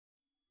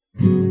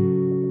For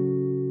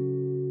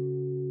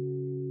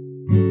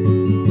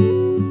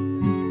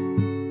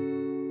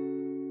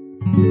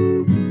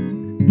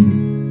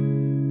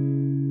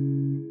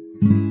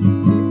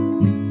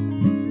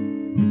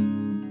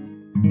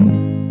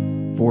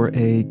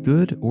a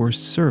good or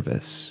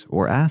service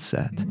or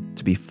asset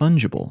to be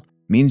fungible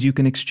means you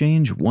can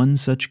exchange one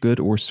such good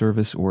or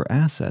service or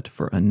asset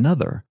for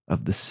another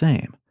of the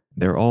same.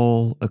 They're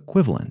all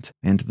equivalent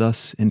and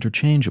thus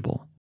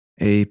interchangeable.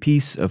 A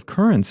piece of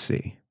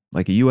currency,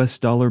 like a US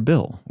dollar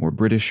bill or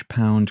British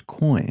pound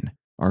coin,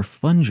 are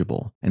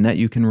fungible in that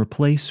you can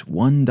replace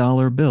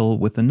 $1 bill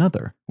with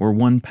another or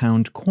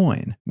 £1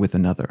 coin with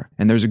another,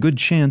 and there's a good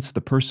chance the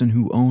person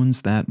who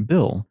owns that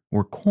bill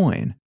or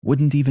coin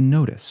wouldn't even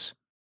notice.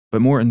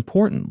 But more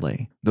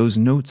importantly, those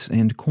notes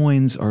and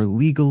coins are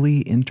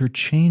legally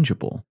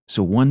interchangeable,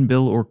 so one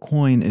bill or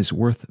coin is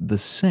worth the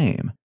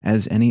same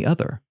as any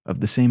other, of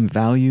the same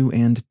value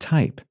and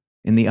type,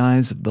 in the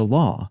eyes of the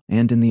law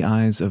and in the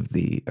eyes of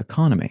the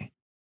economy.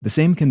 The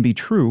same can be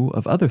true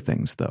of other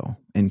things, though,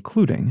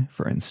 including,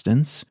 for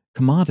instance,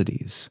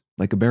 commodities,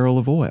 like a barrel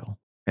of oil.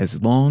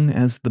 As long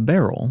as the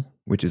barrel,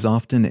 which is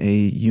often a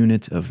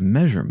unit of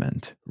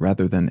measurement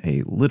rather than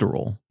a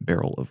literal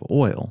barrel of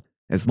oil,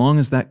 as long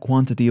as that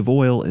quantity of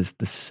oil is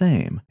the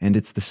same, and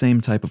it's the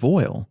same type of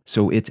oil,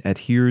 so it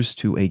adheres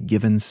to a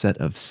given set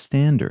of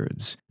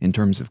standards in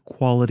terms of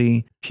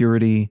quality,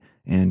 purity,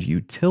 and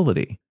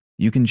utility,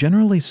 you can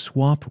generally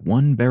swap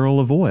one barrel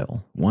of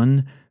oil,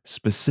 one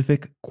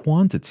specific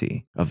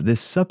quantity of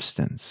this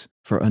substance,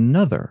 for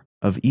another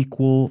of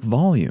equal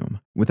volume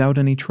without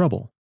any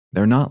trouble.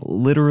 They're not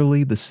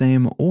literally the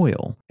same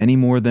oil any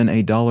more than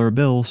a dollar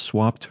bill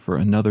swapped for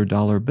another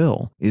dollar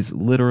bill is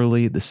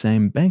literally the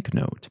same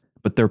banknote.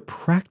 But they're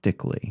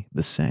practically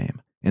the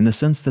same, in the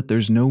sense that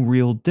there's no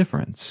real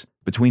difference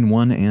between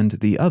one and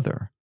the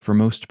other for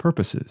most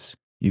purposes.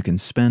 You can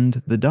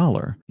spend the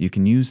dollar, you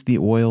can use the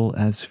oil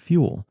as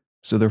fuel,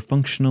 so they're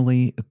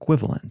functionally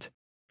equivalent.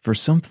 For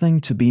something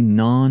to be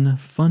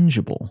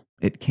non-fungible,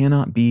 it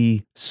cannot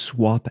be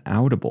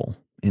swap-outable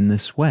in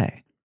this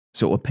way.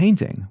 So a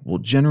painting will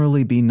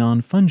generally be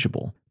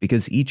non-fungible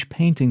because each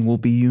painting will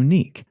be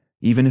unique,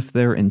 even if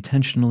they're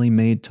intentionally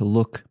made to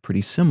look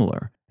pretty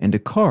similar. And a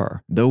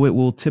car, though it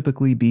will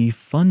typically be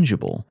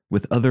fungible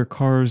with other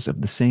cars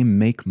of the same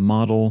make,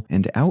 model,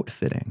 and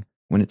outfitting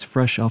when it's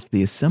fresh off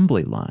the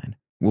assembly line,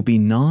 will be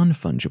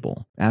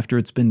non-fungible after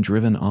it's been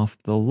driven off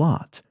the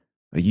lot.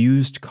 A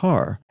used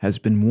car has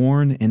been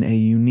worn in a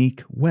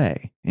unique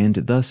way, and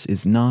thus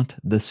is not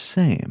the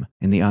same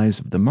in the eyes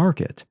of the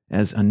market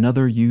as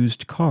another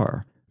used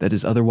car that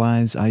is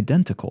otherwise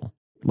identical.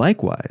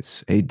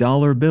 Likewise, a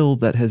dollar bill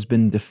that has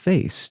been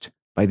defaced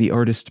by the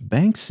artist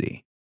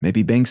Banksy,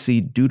 maybe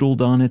Banksy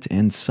doodled on it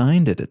and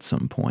signed it at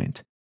some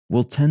point,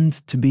 will tend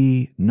to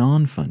be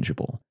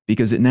non-fungible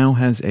because it now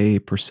has a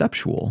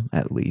perceptual,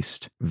 at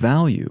least,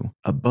 value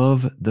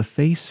above the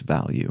face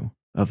value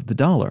of the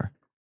dollar.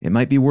 It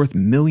might be worth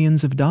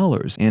millions of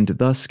dollars and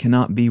thus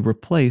cannot be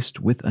replaced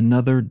with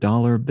another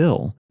dollar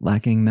bill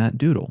lacking that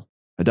doodle.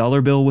 A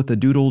dollar bill with a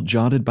doodle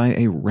jotted by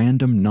a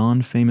random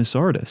non-famous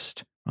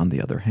artist, on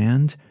the other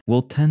hand,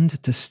 will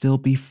tend to still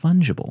be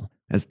fungible,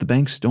 as the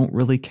banks don't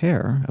really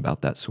care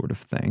about that sort of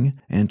thing,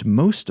 and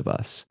most of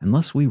us,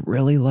 unless we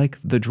really like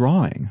the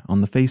drawing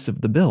on the face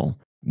of the bill,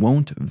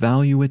 won't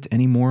value it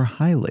any more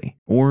highly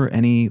or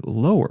any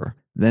lower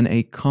than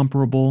a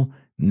comparable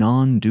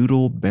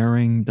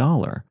non-doodle-bearing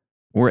dollar,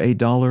 or a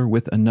dollar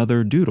with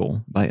another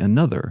doodle by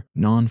another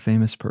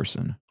non-famous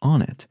person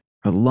on it.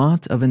 A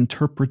lot of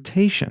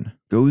interpretation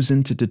goes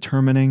into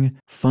determining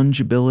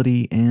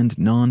fungibility and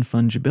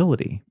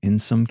non-fungibility in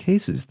some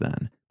cases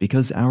then,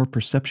 because our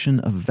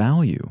perception of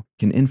value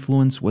can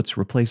influence what's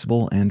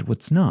replaceable and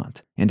what's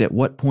not, and at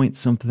what point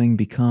something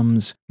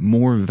becomes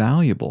more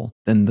valuable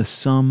than the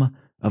sum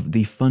of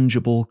the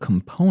fungible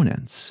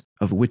components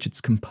of which it's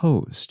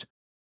composed.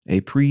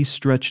 A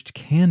pre-stretched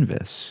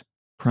canvas,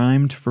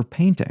 primed for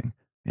painting,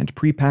 and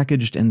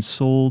prepackaged and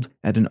sold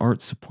at an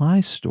art supply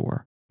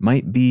store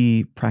might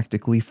be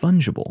practically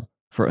fungible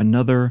for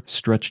another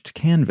stretched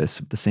canvas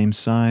of the same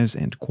size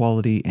and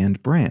quality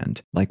and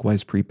brand,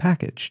 likewise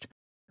prepackaged.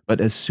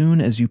 But as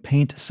soon as you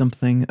paint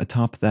something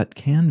atop that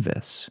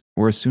canvas,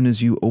 or as soon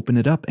as you open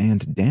it up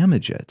and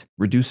damage it,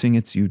 reducing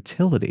its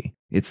utility,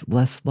 it's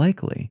less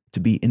likely to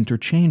be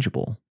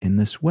interchangeable in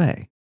this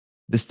way.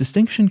 This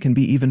distinction can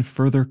be even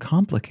further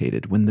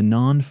complicated when the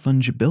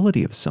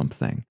non-fungibility of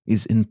something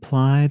is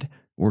implied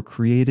or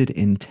created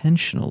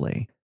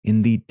intentionally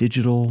in the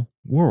digital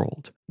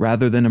world,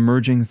 rather than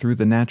emerging through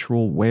the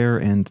natural wear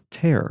and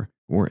tear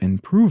or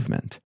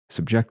improvement,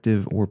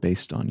 subjective or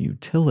based on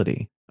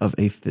utility, of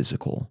a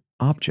physical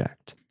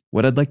object.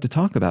 What I'd like to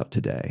talk about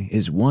today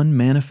is one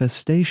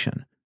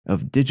manifestation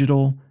of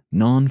digital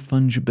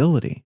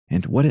non-fungibility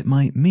and what it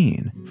might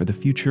mean for the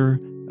future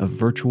of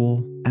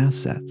virtual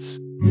assets.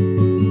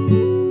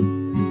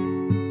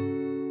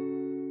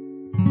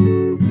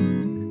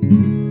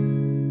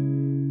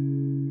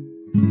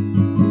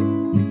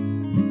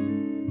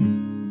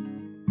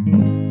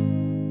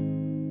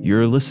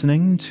 You're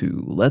listening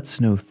to Let's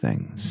Know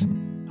Things.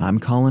 I'm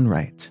Colin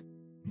Wright.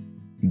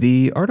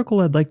 The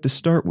article I'd like to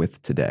start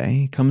with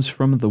today comes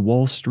from the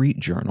Wall Street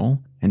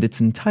Journal, and it's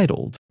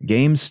entitled,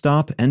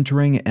 GameStop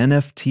Entering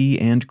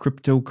NFT and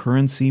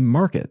Cryptocurrency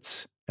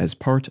Markets as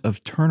Part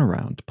of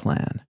Turnaround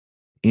Plan.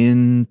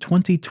 In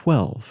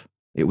 2012,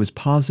 it was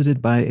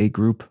posited by a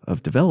group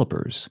of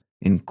developers,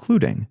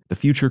 including the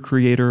future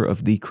creator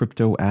of the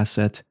crypto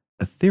asset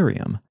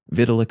Ethereum,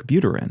 Vitalik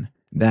Buterin,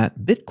 that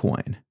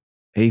Bitcoin,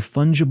 a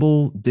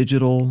fungible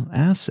digital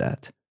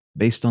asset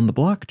based on the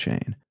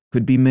blockchain,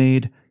 could be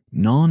made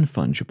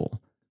non-fungible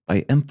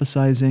by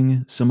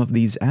emphasizing some of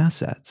these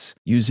assets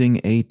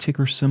using a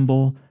ticker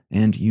symbol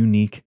and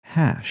unique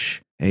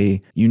hash,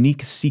 a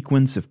unique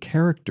sequence of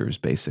characters,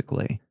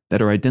 basically,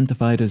 that are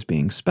identified as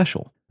being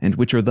special, and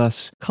which are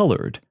thus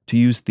colored, to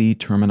use the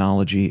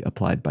terminology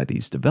applied by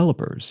these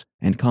developers,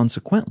 and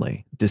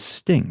consequently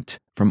distinct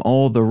from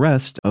all the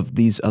rest of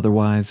these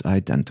otherwise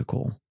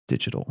identical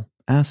digital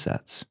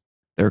assets.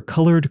 Their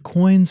Colored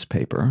Coins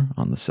paper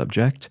on the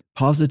subject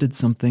posited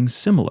something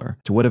similar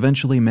to what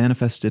eventually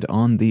manifested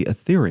on the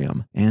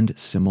Ethereum and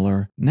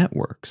similar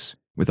networks,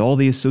 with all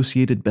the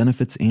associated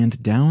benefits and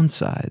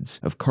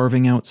downsides of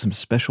carving out some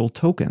special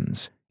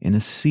tokens in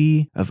a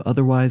sea of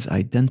otherwise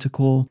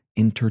identical,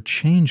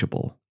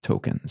 interchangeable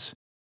tokens,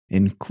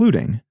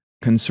 including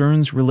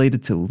concerns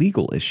related to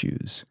legal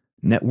issues,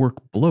 network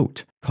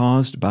bloat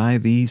caused by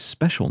the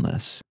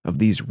specialness of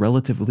these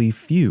relatively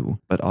few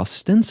but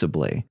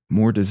ostensibly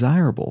more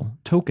desirable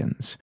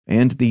tokens,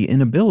 and the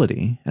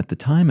inability, at the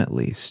time at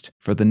least,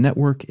 for the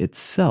network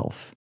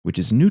itself, which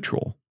is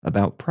neutral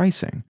about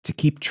pricing, to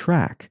keep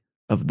track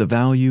of the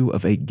value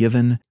of a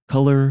given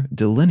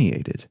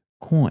color-delineated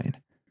coin.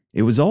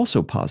 It was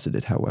also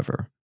posited,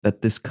 however,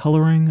 that this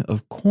coloring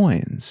of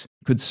coins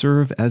could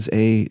serve as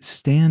a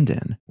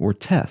stand-in or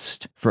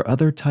test for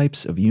other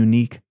types of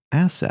unique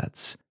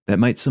assets that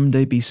might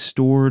someday be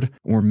stored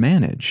or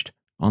managed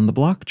on the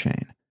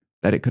blockchain,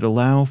 that it could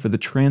allow for the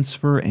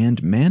transfer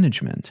and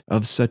management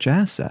of such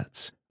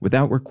assets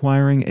without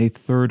requiring a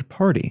third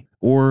party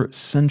or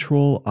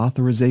central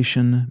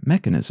authorization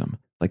mechanism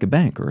like a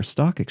bank or a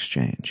stock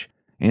exchange,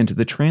 and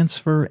the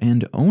transfer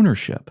and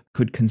ownership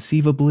could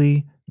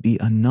conceivably be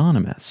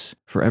anonymous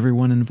for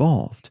everyone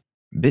involved.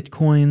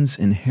 Bitcoin's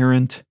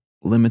inherent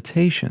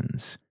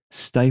limitations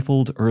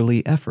stifled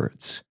early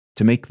efforts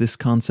to make this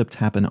concept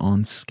happen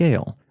on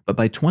scale, but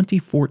by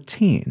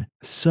 2014,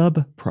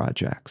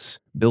 sub-projects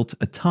built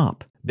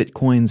atop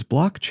Bitcoin's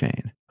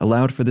blockchain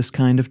allowed for this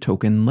kind of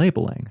token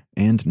labeling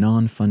and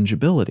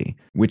non-fungibility,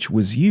 which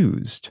was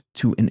used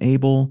to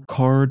enable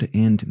card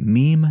and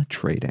meme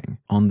trading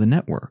on the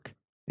network.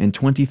 In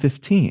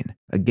 2015,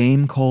 a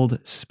game called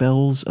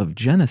Spells of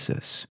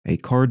Genesis, a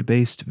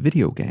card-based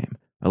video game,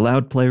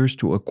 allowed players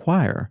to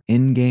acquire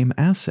in-game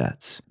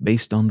assets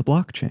based on the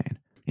blockchain.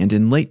 And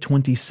in late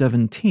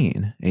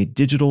 2017, a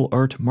digital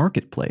art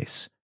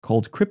marketplace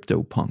called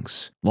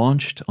CryptoPunks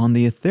launched on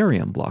the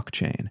Ethereum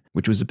blockchain,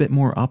 which was a bit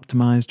more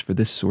optimized for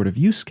this sort of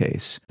use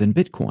case than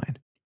Bitcoin.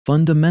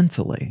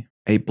 Fundamentally,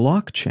 a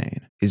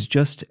blockchain is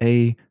just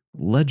a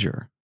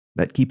ledger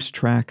that keeps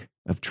track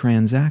of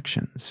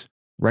transactions.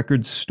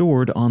 Records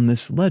stored on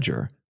this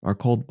ledger are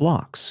called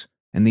blocks,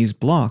 and these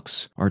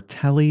blocks are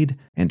tallied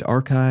and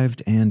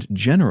archived and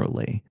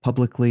generally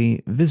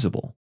publicly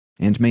visible,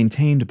 and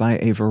maintained by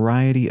a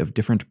variety of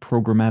different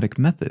programmatic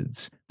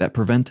methods that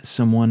prevent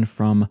someone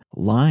from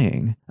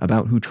lying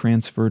about who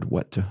transferred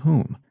what to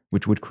whom,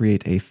 which would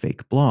create a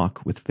fake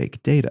block with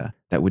fake data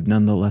that would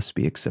nonetheless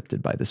be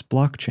accepted by this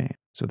blockchain.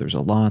 So there's a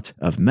lot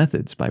of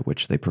methods by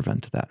which they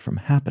prevent that from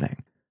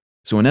happening.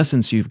 So in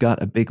essence, you've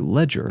got a big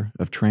ledger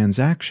of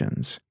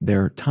transactions.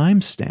 They're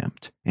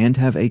time-stamped and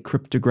have a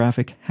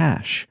cryptographic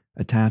hash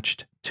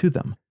attached to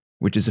them,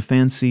 which is a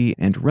fancy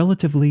and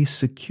relatively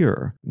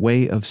secure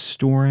way of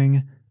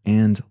storing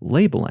and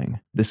labeling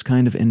this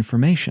kind of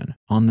information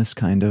on this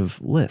kind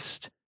of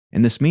list.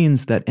 And this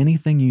means that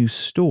anything you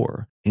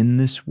store in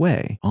this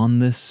way on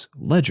this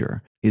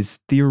ledger is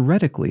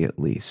theoretically, at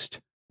least,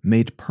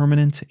 made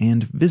permanent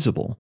and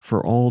visible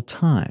for all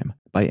time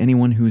by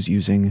anyone who's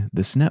using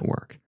this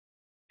network.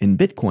 In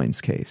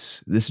Bitcoin's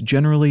case, this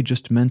generally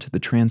just meant the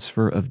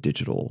transfer of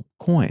digital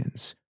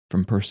coins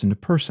from person to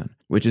person,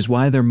 which is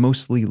why they're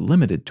mostly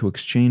limited to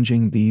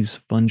exchanging these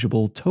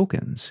fungible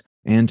tokens.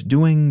 And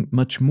doing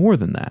much more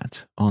than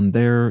that on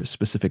their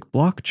specific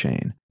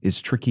blockchain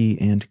is tricky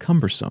and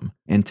cumbersome,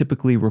 and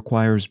typically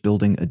requires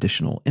building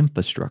additional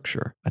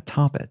infrastructure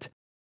atop it.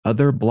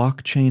 Other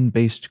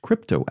blockchain-based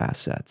crypto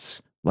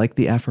assets, like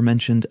the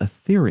aforementioned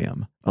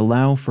Ethereum,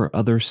 allow for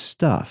other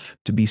stuff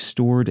to be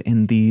stored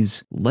in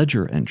these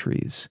ledger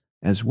entries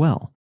as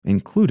well,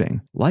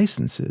 including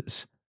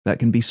licenses that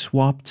can be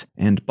swapped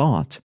and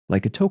bought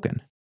like a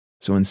token.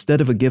 So instead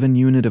of a given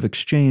unit of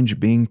exchange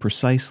being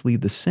precisely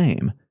the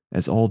same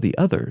as all the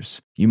others,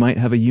 you might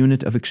have a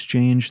unit of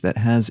exchange that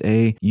has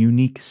a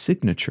unique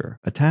signature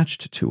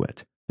attached to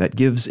it that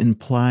gives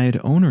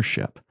implied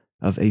ownership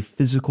of a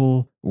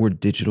physical or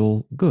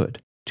digital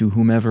good to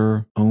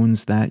whomever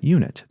owns that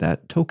unit,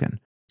 that token.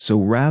 So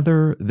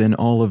rather than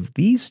all of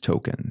these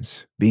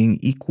tokens being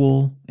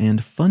equal and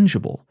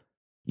fungible,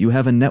 you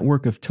have a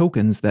network of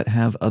tokens that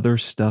have other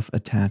stuff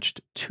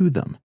attached to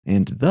them,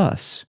 and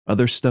thus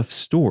other stuff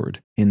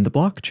stored in the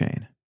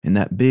blockchain, in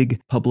that big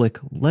public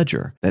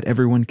ledger that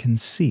everyone can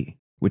see,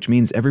 which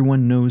means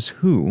everyone knows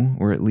who,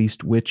 or at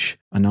least which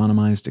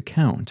anonymized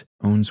account,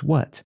 owns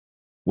what.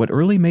 What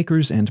early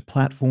makers and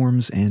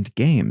platforms and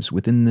games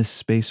within this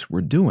space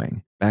were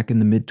doing back in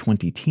the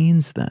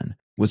mid-2010s then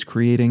was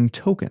creating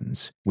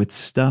tokens with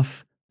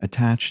stuff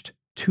attached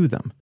to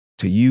them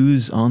to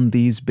use on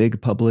these big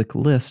public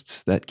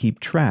lists that keep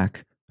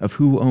track of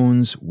who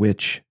owns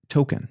which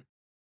token.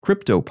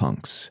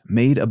 CryptoPunks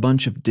made a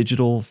bunch of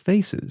digital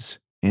faces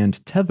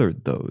and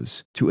tethered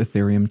those to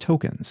Ethereum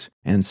tokens,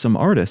 and some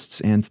artists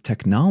and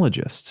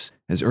technologists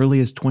as early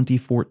as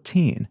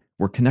 2014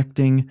 were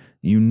connecting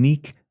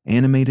unique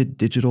animated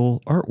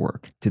digital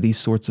artwork to these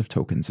sorts of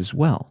tokens as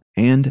well,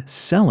 and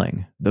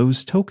selling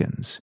those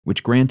tokens,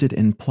 which granted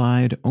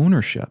implied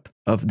ownership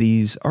of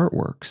these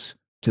artworks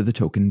to the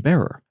token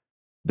bearer.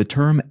 The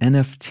term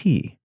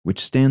NFT,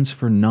 which stands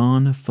for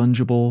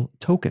Non-Fungible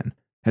Token,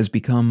 has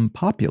become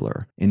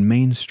popular in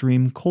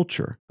mainstream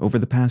culture over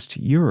the past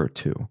year or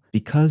two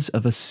because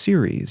of a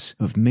series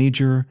of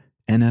major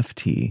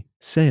NFT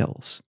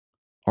sales.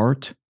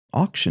 Art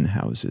auction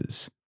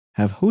houses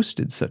have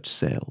hosted such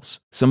sales,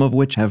 some of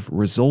which have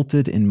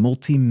resulted in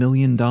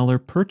multi-million-dollar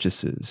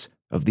purchases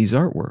of these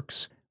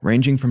artworks,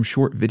 ranging from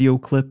short video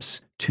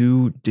clips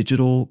to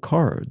digital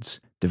cards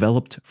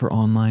developed for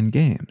online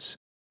games.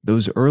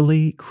 Those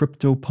early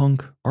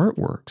CryptoPunk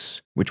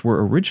artworks, which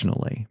were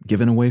originally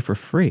given away for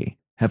free,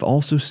 have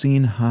also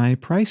seen high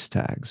price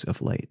tags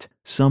of late,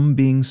 some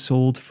being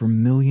sold for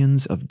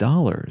millions of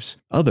dollars,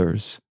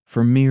 others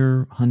for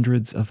mere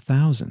hundreds of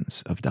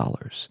thousands of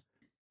dollars.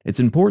 It's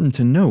important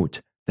to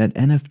note that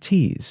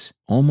NFTs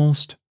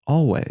almost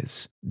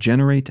always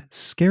generate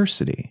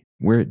scarcity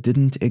where it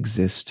didn't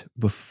exist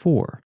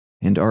before,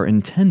 and are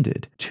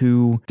intended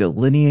to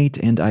delineate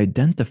and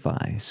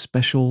identify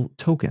special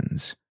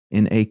tokens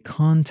in a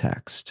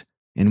context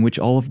in which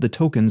all of the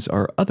tokens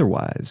are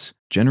otherwise,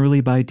 generally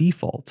by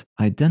default,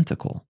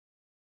 identical.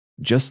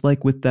 Just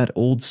like with that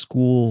old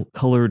school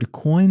colored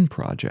coin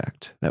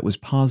project that was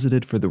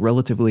posited for the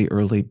relatively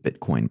early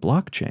Bitcoin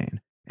blockchain,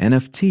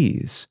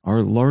 NFTs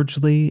are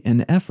largely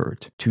an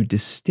effort to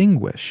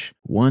distinguish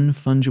one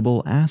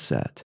fungible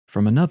asset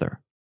from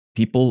another.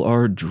 People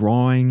are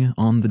drawing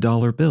on the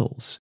dollar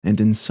bills,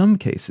 and in some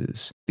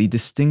cases, the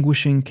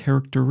distinguishing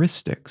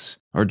characteristics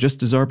are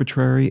just as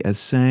arbitrary as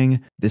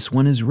saying, this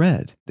one is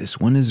red, this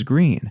one is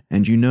green,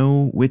 and you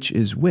know which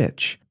is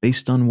which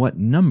based on what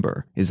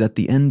number is at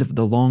the end of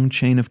the long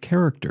chain of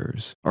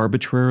characters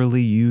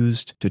arbitrarily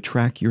used to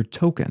track your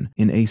token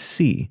in a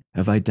sea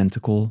of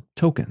identical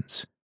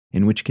tokens,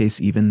 in which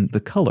case even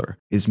the color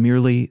is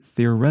merely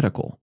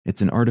theoretical.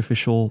 It's an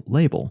artificial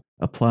label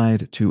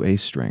applied to a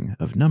string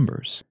of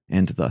numbers,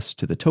 and thus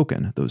to the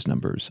token those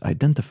numbers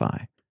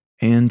identify.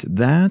 And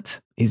that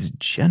is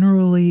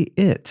generally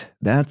it.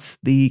 That's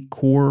the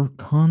core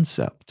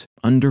concept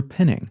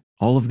underpinning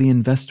all of the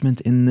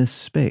investment in this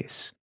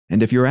space.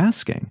 And if you're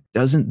asking,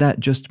 doesn't that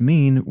just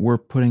mean we're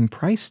putting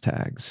price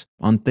tags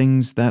on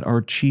things that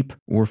are cheap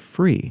or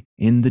free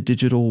in the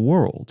digital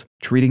world,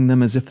 treating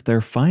them as if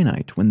they're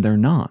finite when they're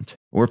not?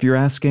 Or if you're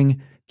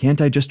asking, can't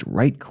I just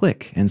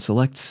right-click and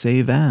select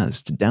Save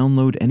As to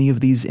download any of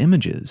these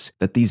images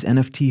that these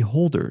NFT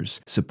holders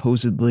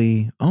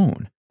supposedly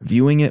own,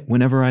 viewing it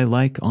whenever I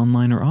like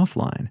online or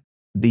offline?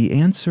 The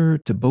answer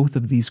to both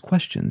of these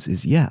questions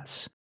is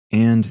yes.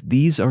 And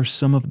these are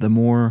some of the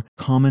more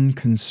common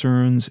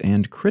concerns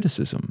and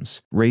criticisms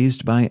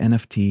raised by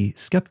NFT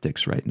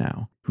skeptics right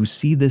now, who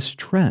see this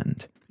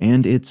trend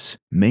and its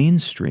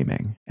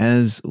mainstreaming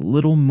as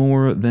little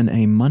more than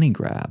a money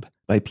grab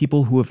by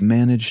people who have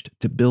managed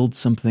to build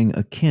something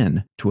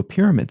akin to a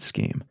pyramid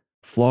scheme,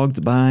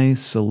 flogged by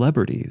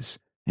celebrities,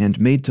 and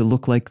made to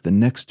look like the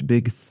next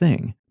big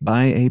thing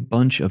by a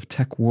bunch of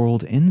tech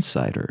world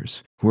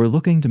insiders who are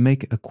looking to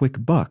make a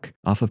quick buck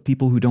off of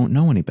people who don't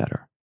know any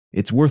better.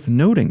 It's worth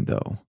noting,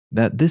 though,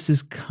 that this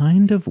is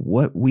kind of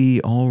what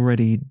we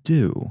already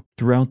do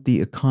throughout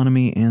the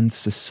economy and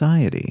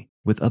society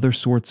with other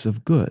sorts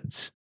of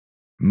goods.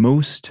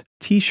 Most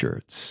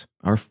t-shirts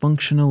are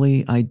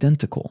functionally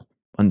identical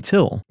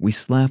until we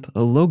slap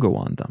a logo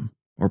on them,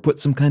 or put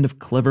some kind of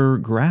clever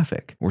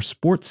graphic or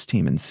sports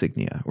team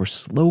insignia or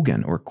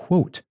slogan or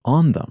quote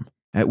on them,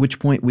 at which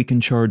point we can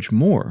charge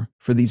more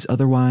for these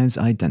otherwise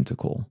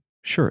identical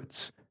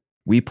shirts.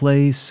 We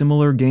play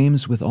similar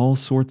games with all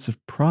sorts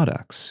of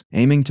products,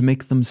 aiming to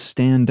make them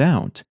stand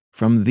out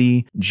from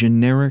the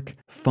generic,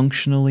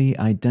 functionally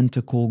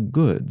identical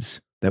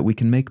goods that we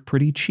can make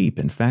pretty cheap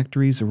in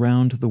factories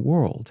around the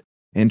world.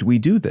 And we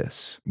do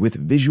this with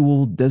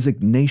visual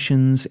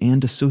designations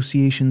and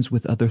associations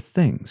with other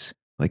things,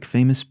 like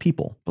famous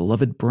people,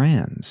 beloved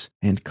brands,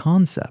 and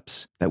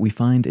concepts that we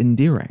find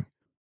endearing.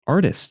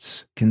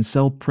 Artists can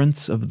sell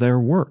prints of their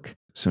work,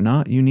 so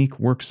not unique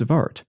works of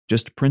art,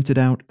 just printed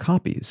out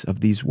copies of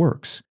these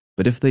works,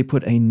 but if they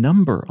put a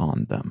number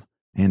on them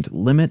and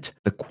limit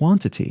the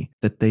quantity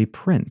that they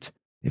print.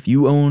 If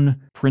you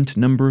own print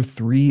number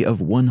 3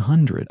 of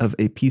 100 of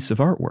a piece of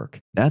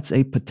artwork, that's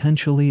a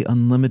potentially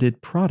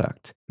unlimited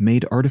product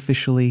made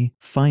artificially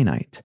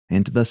finite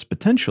and thus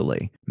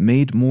potentially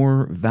made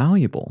more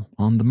valuable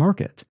on the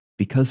market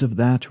because of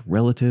that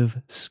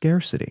relative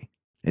scarcity.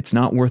 It's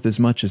not worth as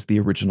much as the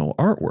original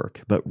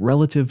artwork, but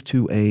relative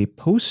to a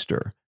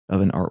poster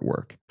of an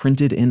artwork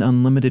printed in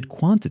unlimited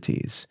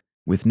quantities,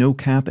 with no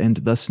cap and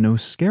thus no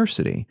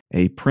scarcity,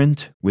 a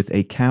print with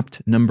a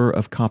capped number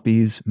of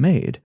copies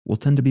made will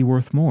tend to be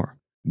worth more.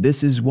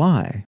 This is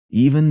why,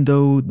 even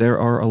though there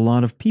are a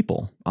lot of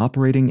people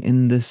operating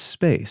in this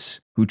space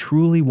who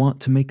truly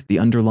want to make the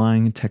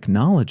underlying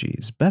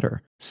technologies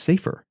better,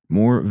 safer,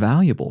 more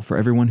valuable for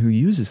everyone who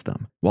uses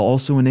them, while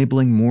also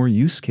enabling more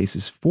use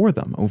cases for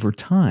them over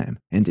time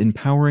and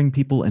empowering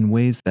people in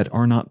ways that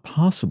are not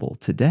possible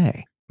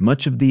today,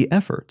 much of the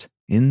effort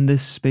in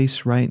this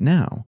space right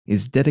now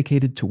is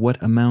dedicated to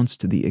what amounts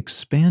to the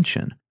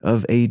expansion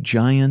of a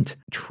giant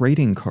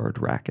trading card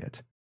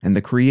racket and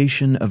the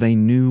creation of a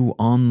new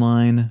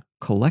online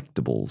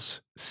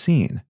collectibles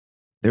scene.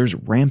 There's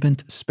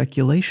rampant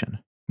speculation,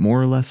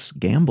 more or less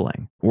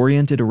gambling,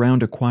 oriented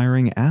around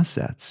acquiring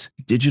assets,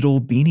 digital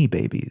Beanie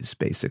Babies,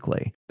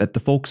 basically, that the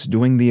folks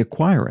doing the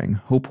acquiring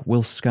hope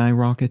will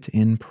skyrocket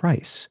in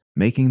price,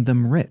 making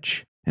them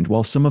rich. And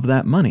while some of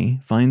that money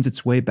finds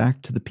its way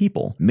back to the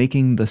people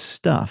making the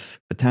stuff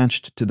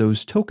attached to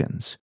those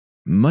tokens,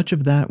 much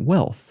of that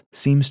wealth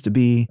seems to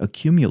be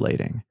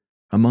accumulating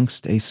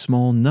amongst a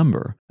small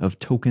number of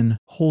token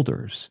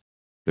holders.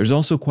 There's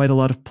also quite a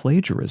lot of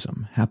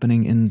plagiarism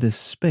happening in this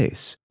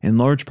space, in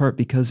large part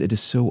because it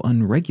is so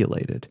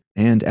unregulated,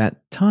 and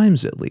at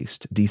times at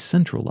least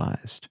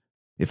decentralized.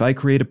 If I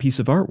create a piece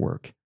of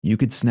artwork, you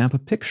could snap a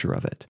picture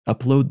of it,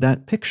 upload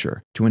that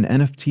picture to an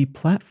NFT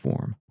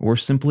platform, or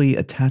simply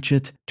attach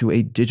it to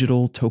a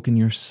digital token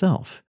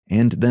yourself,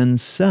 and then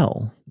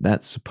sell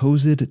that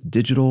supposed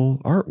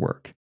digital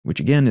artwork, which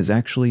again is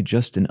actually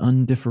just an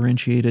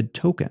undifferentiated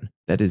token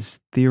that is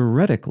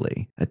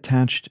theoretically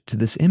attached to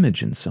this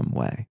image in some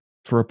way,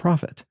 for a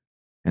profit.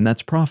 And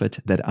that's profit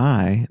that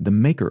I, the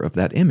maker of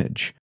that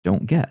image,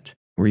 don't get,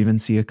 or even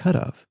see a cut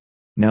of.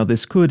 Now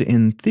this could,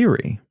 in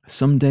theory,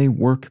 someday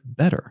work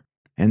better.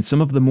 And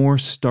some of the more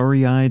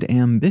starry-eyed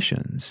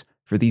ambitions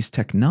for these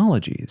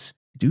technologies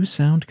do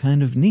sound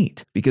kind of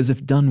neat, because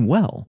if done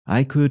well,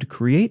 I could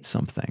create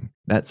something,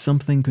 that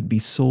something could be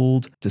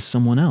sold to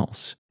someone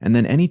else, and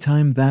then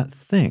anytime that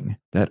thing,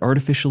 that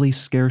artificially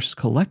scarce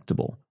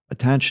collectible,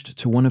 attached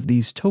to one of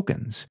these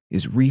tokens,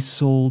 is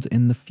resold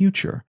in the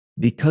future,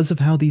 because of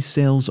how these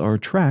sales are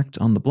tracked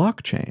on the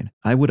blockchain,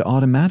 I would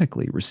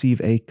automatically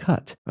receive a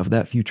cut of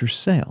that future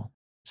sale.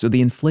 So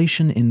the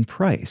inflation in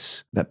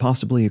price that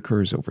possibly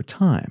occurs over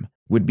time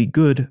would be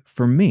good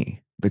for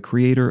me, the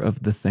creator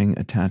of the thing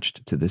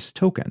attached to this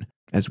token,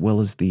 as well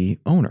as the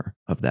owner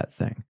of that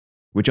thing,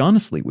 which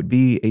honestly would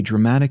be a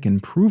dramatic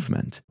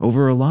improvement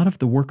over a lot of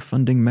the work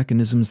funding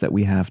mechanisms that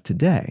we have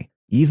today,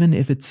 even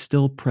if it's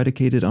still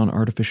predicated on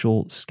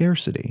artificial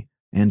scarcity,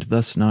 and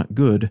thus not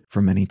good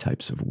for many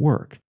types of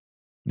work.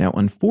 Now,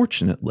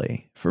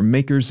 unfortunately, for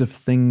makers of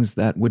things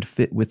that would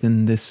fit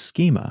within this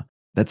schema,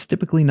 that's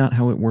typically not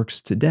how it works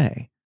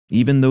today,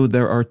 even though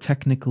there are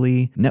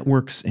technically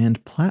networks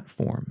and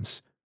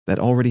platforms that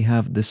already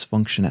have this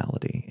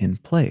functionality in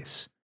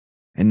place.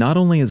 And not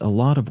only is a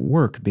lot of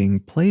work being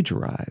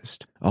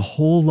plagiarized, a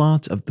whole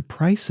lot of the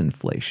price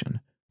inflation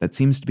that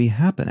seems to be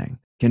happening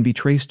can be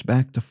traced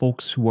back to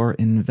folks who are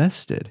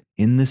invested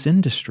in this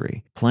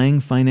industry,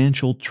 playing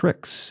financial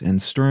tricks and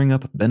stirring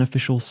up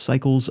beneficial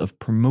cycles of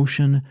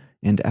promotion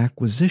and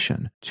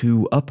acquisition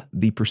to up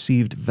the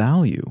perceived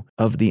value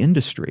of the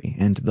industry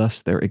and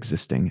thus their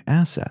existing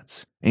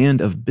assets, and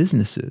of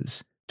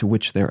businesses to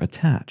which they're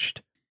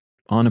attached.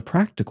 On a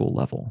practical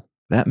level,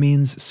 that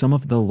means some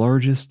of the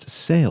largest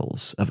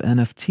sales of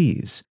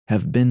NFTs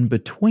have been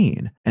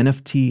between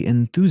NFT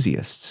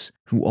enthusiasts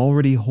who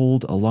already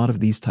hold a lot of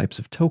these types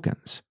of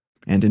tokens,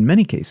 and in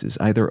many cases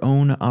either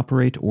own,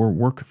 operate, or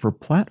work for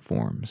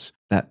platforms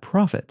that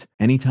profit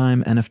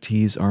anytime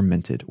NFTs are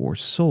minted or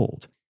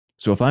sold.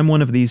 So if I'm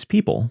one of these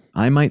people,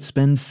 I might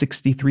spend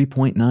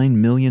 $63.9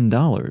 million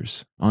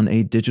on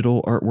a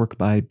digital artwork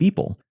by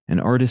Beeple, an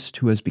artist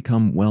who has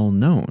become well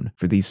known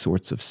for these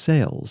sorts of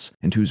sales,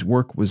 and whose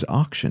work was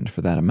auctioned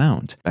for that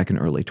amount back in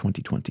early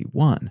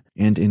 2021.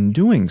 And in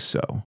doing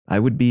so, I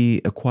would be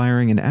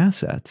acquiring an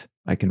asset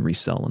I can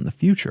resell in the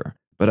future,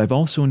 but I've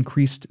also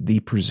increased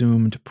the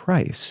presumed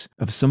price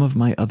of some of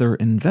my other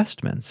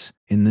investments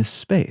in this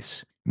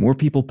space. More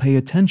people pay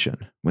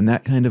attention when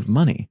that kind of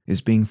money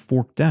is being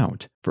forked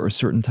out for a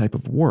certain type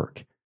of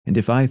work, and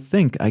if I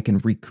think I can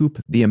recoup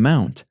the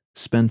amount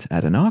spent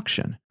at an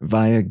auction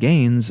via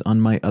gains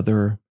on my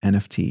other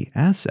NFT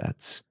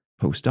assets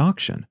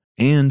post-auction,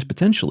 and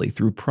potentially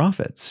through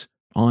profits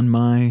on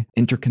my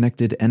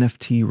interconnected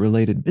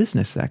NFT-related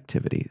business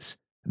activities,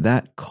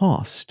 that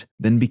cost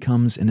then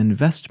becomes an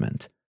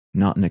investment,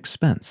 not an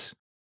expense.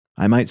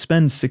 I might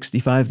spend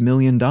 $65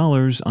 million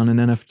on an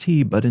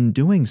NFT, but in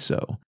doing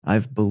so,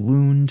 I've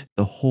ballooned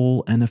the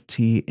whole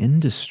NFT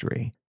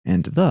industry,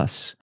 and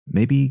thus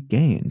maybe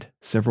gained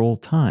several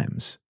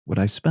times what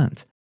I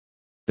spent.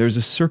 There's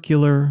a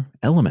circular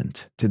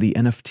element to the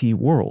NFT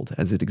world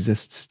as it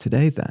exists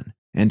today then,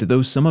 and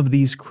though some of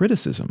these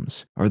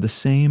criticisms are the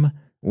same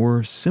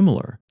or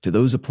similar to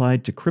those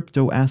applied to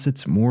crypto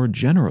assets more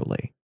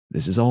generally,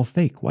 this is all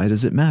fake, why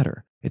does it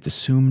matter? It's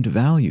assumed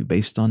value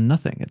based on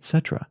nothing,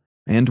 etc.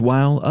 And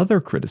while other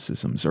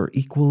criticisms are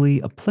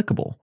equally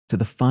applicable to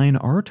the fine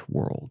art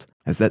world,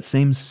 as that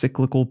same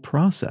cyclical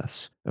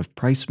process of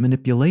price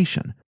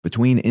manipulation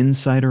between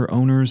insider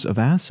owners of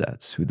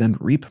assets who then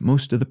reap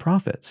most of the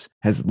profits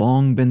has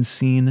long been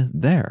seen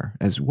there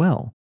as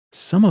well,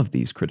 some of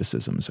these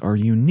criticisms are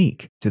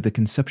unique to the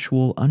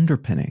conceptual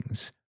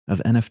underpinnings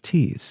of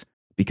NFTs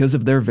because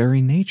of their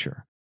very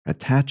nature.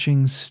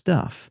 Attaching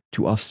stuff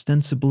to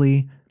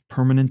ostensibly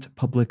permanent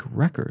public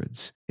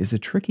records is a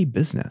tricky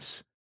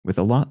business with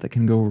a lot that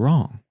can go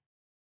wrong.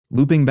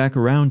 Looping back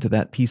around to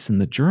that piece in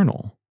the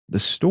journal, the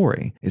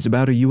story is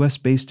about a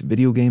US-based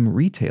video game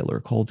retailer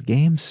called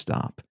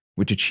GameStop,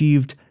 which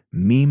achieved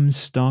meme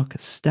stock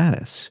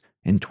status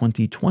in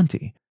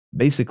 2020,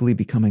 basically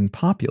becoming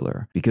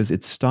popular because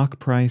its stock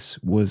price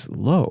was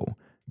low,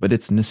 but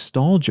its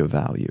nostalgia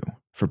value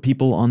for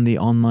people on the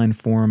online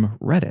forum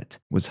Reddit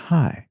was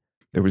high.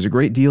 There was a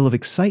great deal of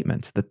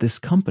excitement that this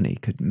company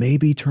could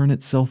maybe turn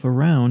itself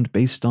around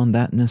based on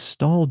that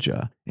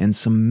nostalgia and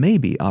some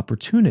maybe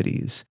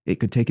opportunities it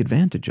could take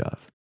advantage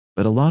of.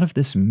 But a lot of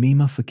this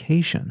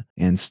memification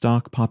and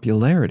stock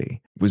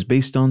popularity was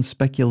based on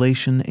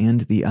speculation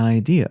and the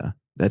idea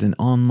that an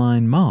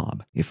online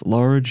mob, if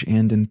large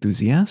and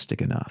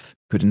enthusiastic enough,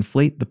 could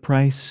inflate the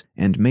price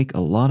and make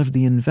a lot of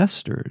the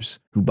investors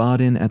who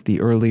bought in at the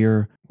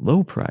earlier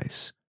low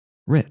price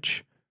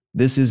rich.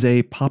 This is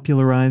a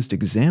popularized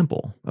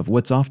example of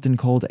what's often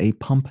called a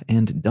pump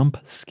and dump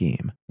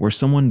scheme, where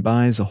someone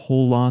buys a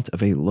whole lot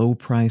of a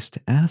low-priced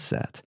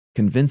asset,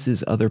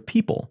 convinces other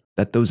people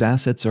that those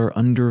assets are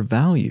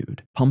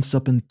undervalued, pumps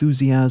up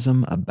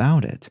enthusiasm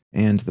about it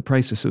and the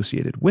price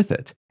associated with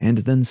it, and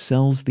then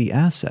sells the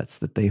assets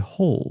that they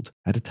hold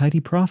at a tidy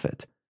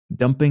profit,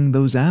 dumping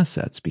those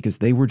assets because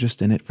they were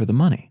just in it for the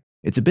money.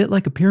 It's a bit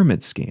like a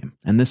pyramid scheme,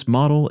 and this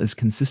model is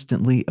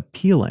consistently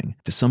appealing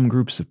to some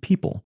groups of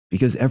people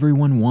because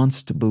everyone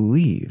wants to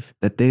believe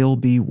that they'll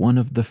be one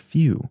of the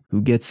few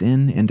who gets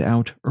in and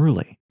out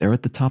early. They're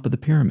at the top of the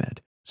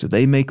pyramid. So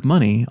they make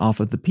money off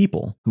of the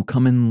people who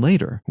come in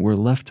later who are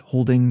left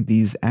holding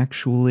these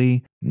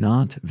actually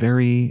not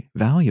very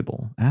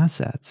valuable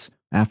assets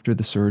after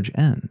the surge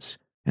ends,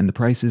 and the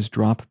prices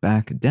drop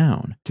back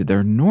down to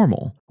their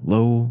normal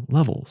low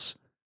levels.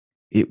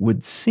 It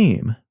would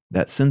seem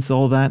that since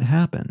all that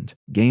happened,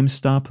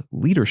 GameStop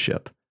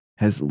leadership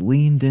has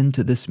leaned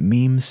into this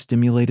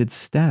meme-stimulated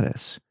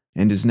status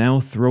and is now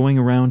throwing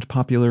around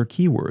popular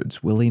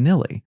keywords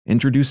willy-nilly,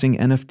 introducing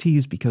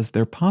NFTs because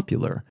they're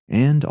popular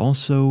and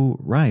also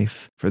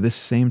rife for this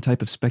same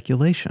type of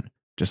speculation,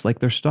 just like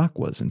their stock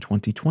was in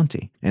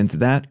 2020, and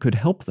that could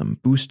help them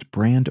boost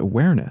brand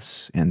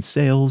awareness and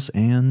sales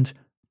and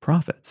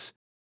profits.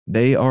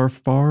 They are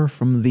far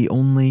from the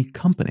only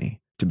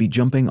company to be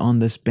jumping on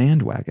this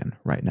bandwagon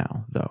right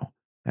now, though,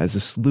 as a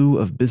slew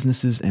of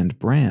businesses and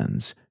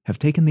brands have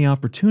taken the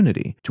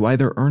opportunity to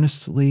either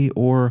earnestly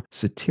or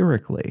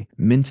satirically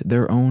mint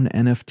their own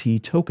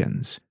NFT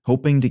tokens,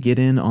 hoping to get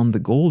in on the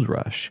gold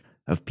rush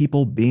of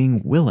people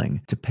being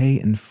willing to pay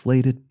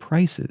inflated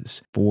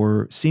prices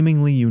for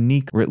seemingly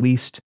unique or at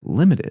least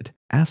limited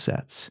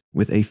assets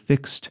with a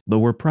fixed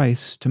lower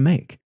price to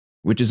make,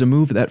 which is a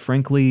move that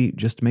frankly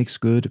just makes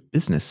good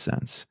business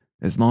sense,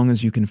 as long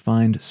as you can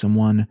find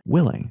someone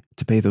willing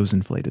to pay those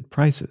inflated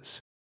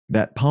prices.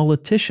 That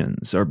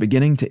politicians are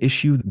beginning to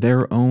issue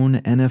their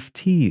own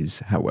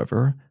NFTs,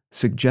 however,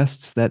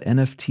 suggests that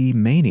NFT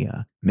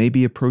mania may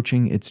be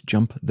approaching its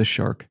jump the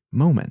shark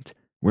moment,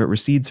 where it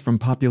recedes from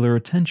popular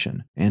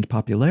attention and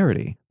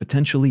popularity,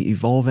 potentially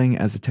evolving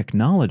as a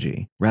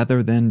technology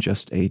rather than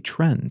just a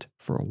trend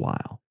for a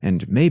while,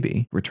 and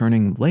maybe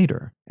returning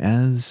later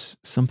as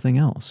something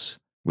else,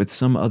 with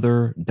some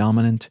other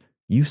dominant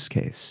use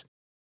case.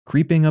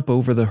 Creeping up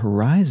over the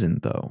horizon,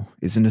 though,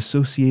 is an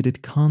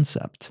associated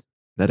concept,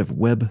 that of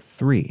Web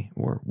 3,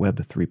 or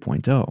Web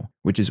 3.0,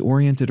 which is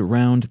oriented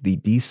around the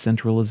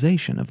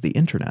decentralization of the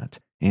internet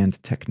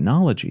and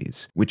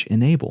technologies which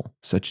enable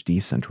such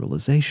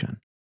decentralization.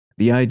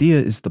 The idea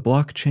is the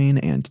blockchain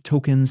and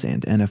tokens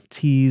and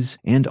NFTs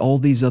and all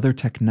these other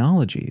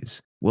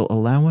technologies will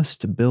allow us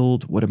to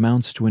build what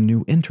amounts to a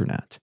new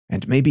internet,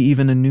 and maybe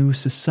even a new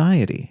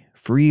society,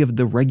 free of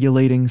the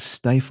regulating,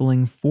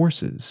 stifling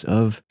forces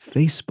of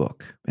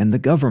Facebook and the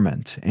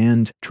government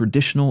and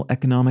traditional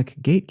economic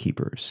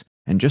gatekeepers.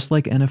 And just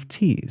like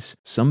NFTs,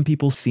 some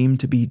people seem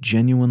to be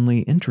genuinely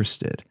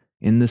interested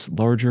in this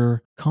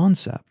larger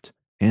concept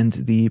and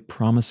the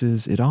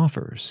promises it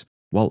offers,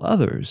 while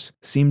others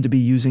seem to be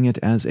using it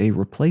as a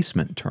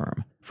replacement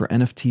term for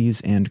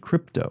NFTs and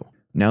crypto,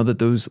 now that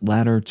those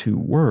latter two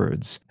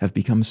words have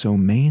become so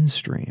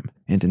mainstream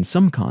and in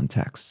some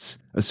contexts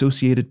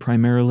associated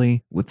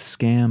primarily with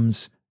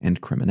scams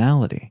and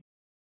criminality.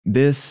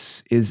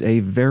 This is a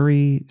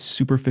very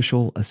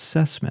superficial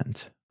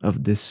assessment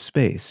of this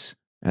space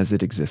as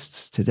it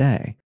exists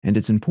today, and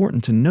it's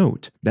important to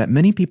note that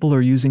many people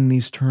are using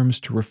these terms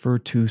to refer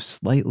to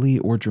slightly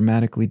or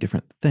dramatically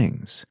different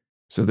things.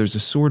 So there's a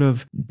sort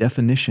of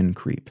definition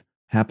creep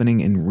happening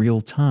in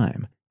real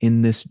time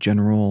in this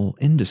general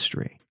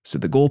industry. So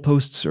the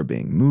goalposts are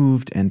being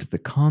moved and the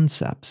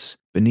concepts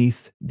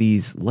beneath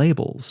these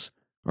labels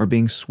are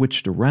being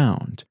switched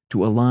around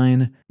to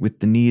align with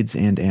the needs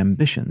and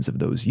ambitions of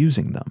those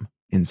using them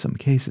in some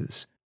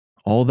cases.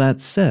 All that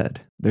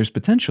said, there's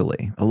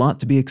potentially a lot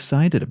to be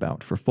excited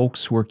about for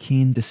folks who are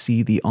keen to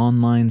see the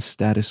online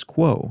status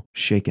quo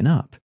shaken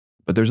up.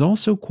 But there's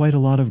also quite a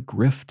lot of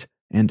grift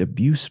and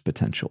abuse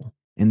potential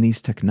in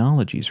these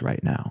technologies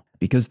right now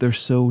because they're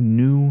so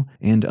new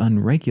and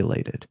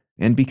unregulated,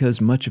 and because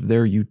much of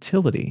their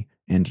utility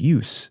and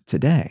use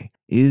today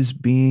is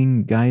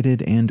being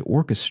guided and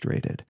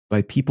orchestrated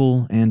by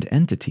people and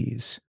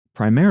entities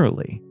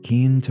primarily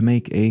keen to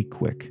make a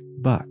quick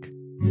buck.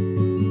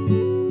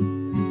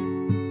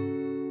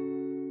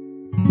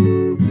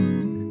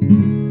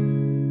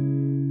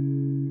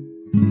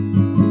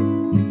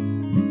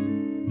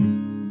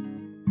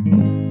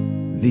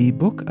 The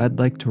book I'd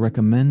like to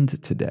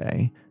recommend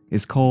today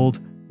is called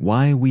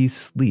Why We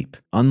Sleep: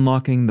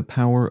 Unlocking the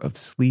Power of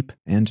Sleep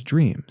and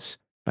Dreams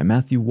by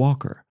Matthew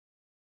Walker.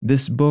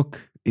 This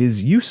book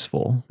is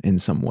useful in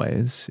some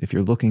ways if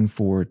you're looking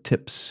for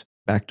tips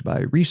backed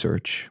by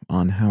research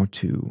on how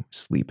to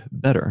sleep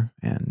better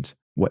and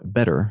what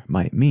better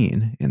might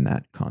mean in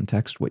that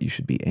context, what you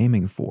should be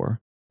aiming for.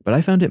 But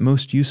I found it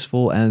most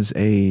useful as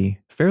a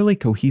fairly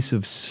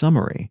cohesive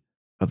summary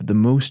of the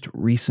most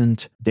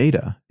recent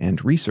data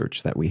and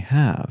research that we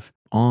have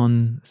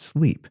on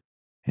sleep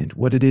and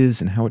what it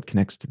is and how it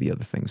connects to the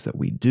other things that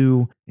we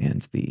do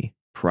and the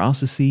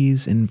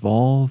processes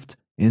involved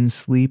in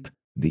sleep,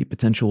 the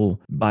potential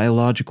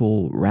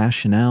biological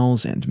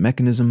rationales and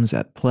mechanisms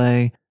at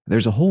play.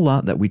 There's a whole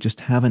lot that we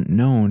just haven't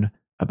known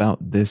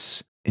about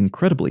this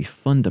incredibly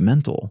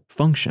fundamental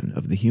function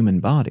of the human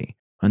body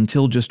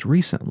until just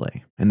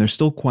recently. And there's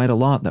still quite a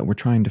lot that we're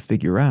trying to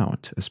figure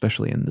out,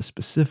 especially in the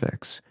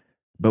specifics.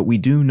 But we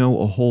do know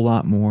a whole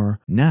lot more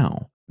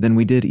now than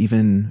we did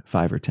even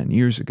 5 or 10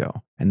 years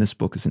ago. And this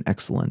book is an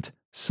excellent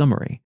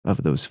summary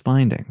of those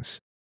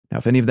findings. Now,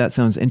 if any of that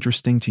sounds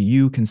interesting to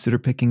you, consider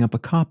picking up a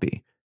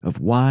copy of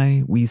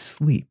Why We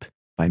Sleep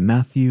by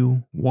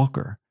Matthew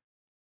Walker.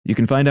 You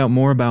can find out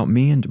more about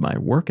me and my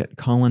work at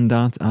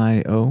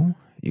Colin.io.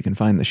 You can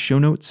find the show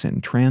notes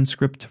and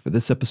transcript for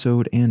this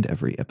episode and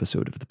every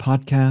episode of the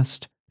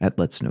podcast at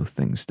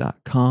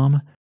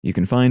letsknowthings.com. You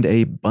can find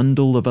a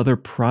bundle of other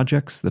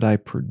projects that I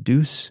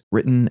produce,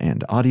 written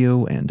and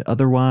audio and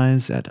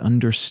otherwise, at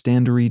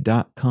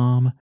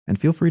understandery.com. And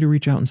feel free to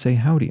reach out and say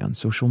howdy on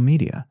social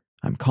media.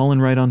 I'm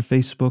Colin Wright on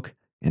Facebook,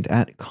 and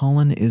at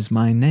Colin is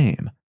my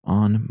name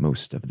on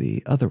most of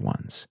the other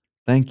ones.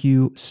 Thank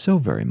you so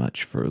very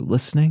much for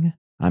listening.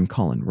 I'm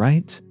Colin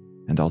Wright,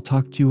 and I'll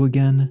talk to you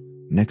again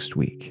next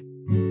week.